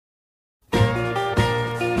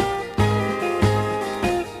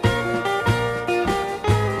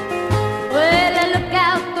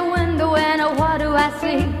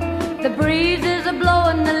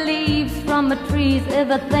freeze,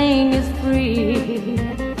 everything is free.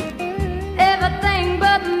 Everything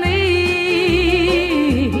but me.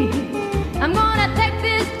 I'm gonna take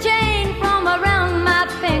this chain from around my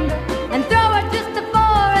finger and throw her just as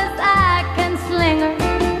far as I can sling her,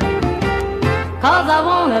 'cause I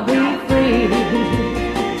wanna be free.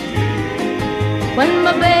 When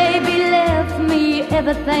my baby left me,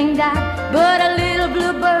 everything died, but a little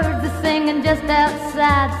blue bird's singing just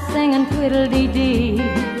outside, singing twiddle-dee-dee.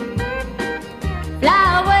 Fly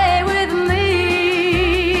away with me.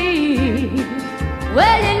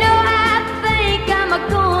 Well, you know, I think I'm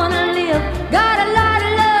gonna live. Got a lot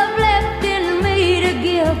of love left in me to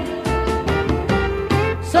give,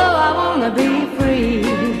 so I wanna be free.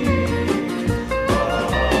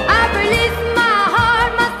 I've released my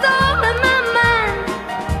heart, my soul, and my mind,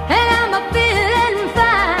 and I'm feeling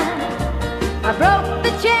fine. I broke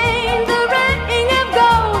the chain, the ring of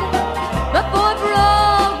gold, before it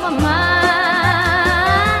broke my mind.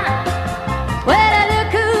 Well,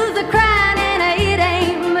 look who's crying, and it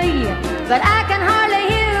ain't me, but I can hardly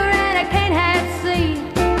hear and I can't half see.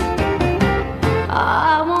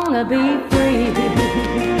 I wanna be free.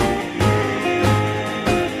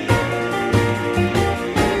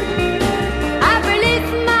 I've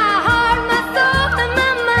released my heart, my soul, and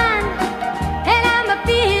my mind, and I'm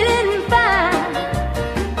feeling fine.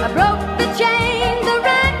 I broke the chain, the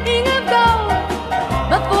ring of gold,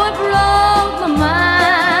 before it broke my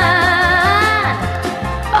mind.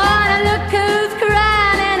 Oh, look who's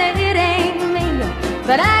crying, and it ain't me,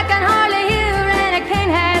 but I can hardly hear and I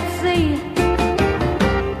can't half see.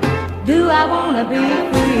 Do I wanna be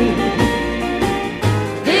free?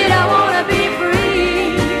 Did I wanna be free?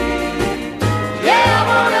 Yeah, I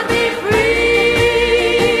wanna be free.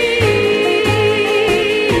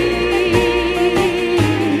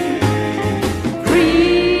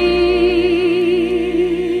 Free.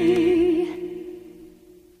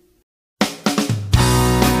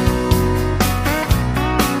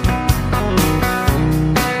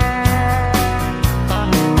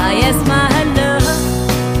 I asked my love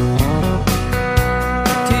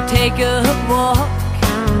to take a walk,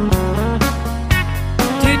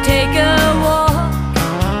 to take a walk,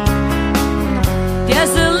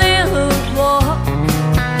 just a little walk,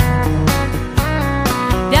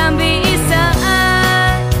 down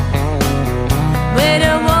beside where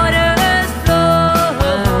the waters flow,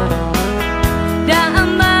 down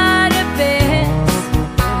by the fence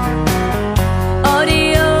of the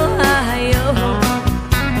Ohio,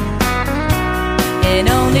 and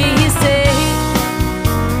only say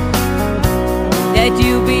that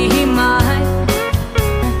you be mine,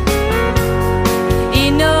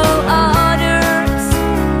 in no others,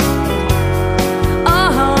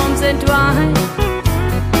 arms entwined,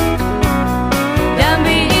 down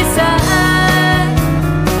beside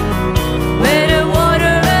where the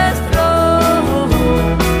waters flow,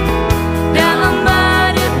 down by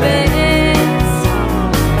the banks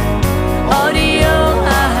of the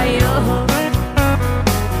Ohio.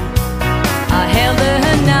 I held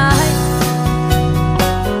her night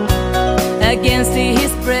against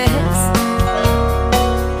his breast,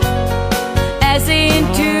 as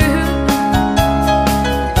into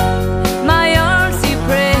my arms he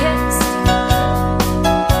pressed.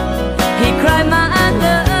 He cried, my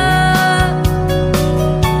love,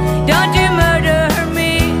 don't you murder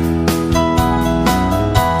me.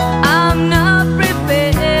 I'm not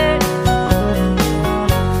prepared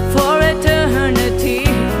for eternity.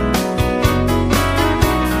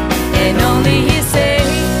 And only he said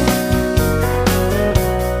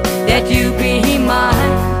that you be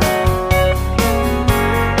mine,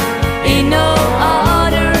 in no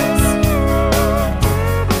others,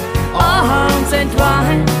 arms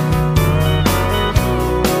entwined,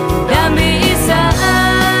 down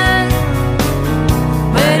beside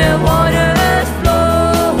where the waters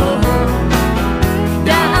flow,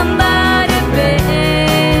 down by the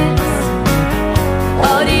banks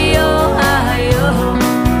of the Ohio.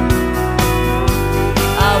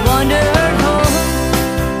 I wandered home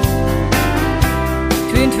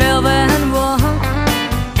between 12 and 1.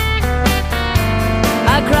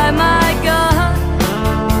 I cried, my God,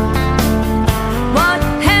 what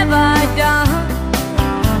have I done?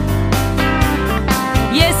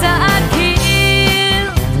 Yes, I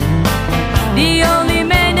killed the only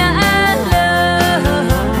man I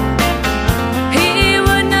love. He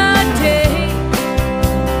would not take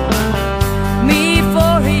me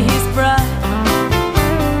for his bride,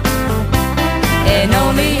 and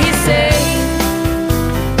only he said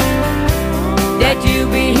that you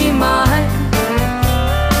be